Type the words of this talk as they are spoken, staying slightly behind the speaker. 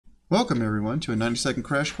Welcome everyone to a 90-second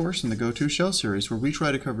crash course in the Go-To Shell series where we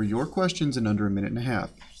try to cover your questions in under a minute and a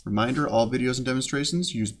half. Reminder, all videos and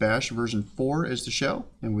demonstrations use Bash version 4 as the shell,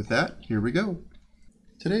 and with that, here we go.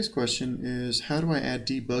 Today's question is, how do I add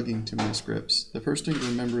debugging to my scripts? The first thing to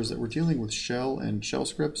remember is that we're dealing with shell and shell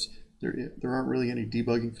scripts. There aren't really any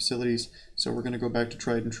debugging facilities, so we're going to go back to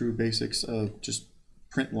tried and true basics of just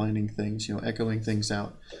print lining things, echoing things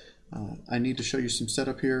out. I need to show you some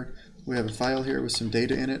setup here. We have a file here with some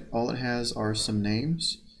data in it. All it has are some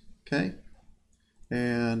names, okay?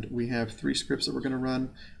 And we have 3 scripts that we're going to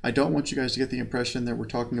run. I don't want you guys to get the impression that we're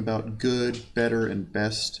talking about good, better, and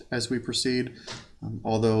best as we proceed.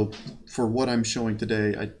 Although for what I'm showing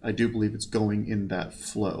today, I do believe it's going in that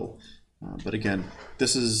flow. But again,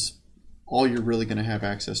 this is all you're really going to have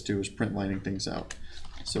access to is print lining things out.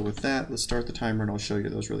 So with that, let's start the timer and I'll show you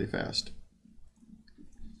those really fast.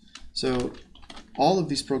 So all of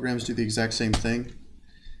these programs do the exact same thing.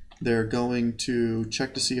 They're going to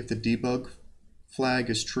check to see if the debug flag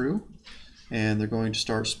is true, and they're going to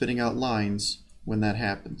start spitting out lines when that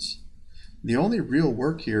happens. The only real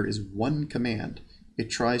work here is one command. It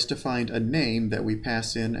tries to find a name that we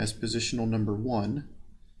pass in as positional number 1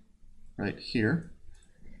 right here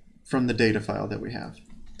from the data file that we have.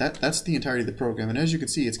 That's the entirety of the program, and as you can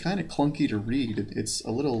see, it's kind of clunky to read. It's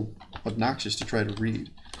a little obnoxious to try to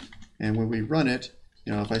read. And when we run it,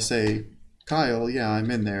 if I say Kyle, yeah, I'm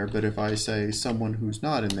in there, but if I say someone who's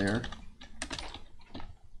not in there,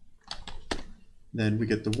 then we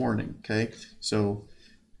get the warning, okay? So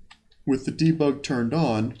with the debug turned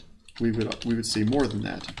on, we would see more than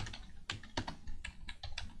that.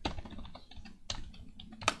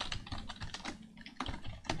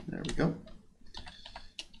 There we go.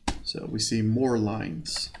 So we see more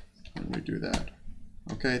lines when we do that.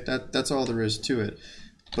 Okay, that's all there is to it.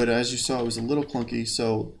 But as you saw, it was a little clunky,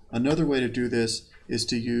 so another way to do this is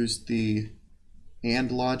to use the AND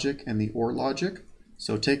logic and the OR logic.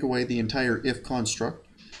 So take away the entire if construct.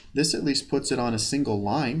 This at least puts it on a single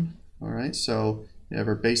line. All right, so we have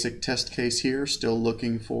our basic test case here, still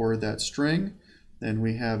looking for that string. Then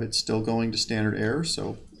we have it still going to standard error,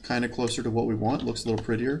 so kind of closer to what we want, looks a little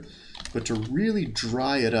prettier. But to really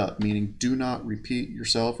dry it up, meaning do not repeat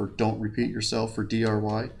yourself or don't repeat yourself for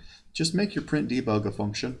DRY, just make your print debug a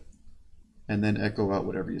function and then echo out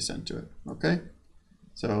whatever you send to it, okay?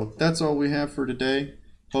 So that's all we have for today.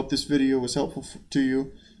 Hope this video was helpful to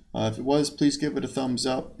you. If it was, please give it a thumbs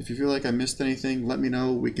up. If you feel like I missed anything, let me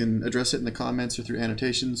know. We can address it in the comments or through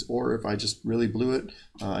annotations, or if I just really blew it,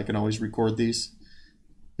 I can always record these.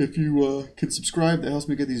 If you can subscribe, that helps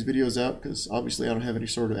me get these videos out, because obviously I don't have any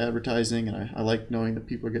sort of advertising, and I like knowing that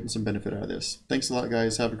people are getting some benefit out of this. Thanks a lot,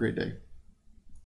 guys. Have a great day.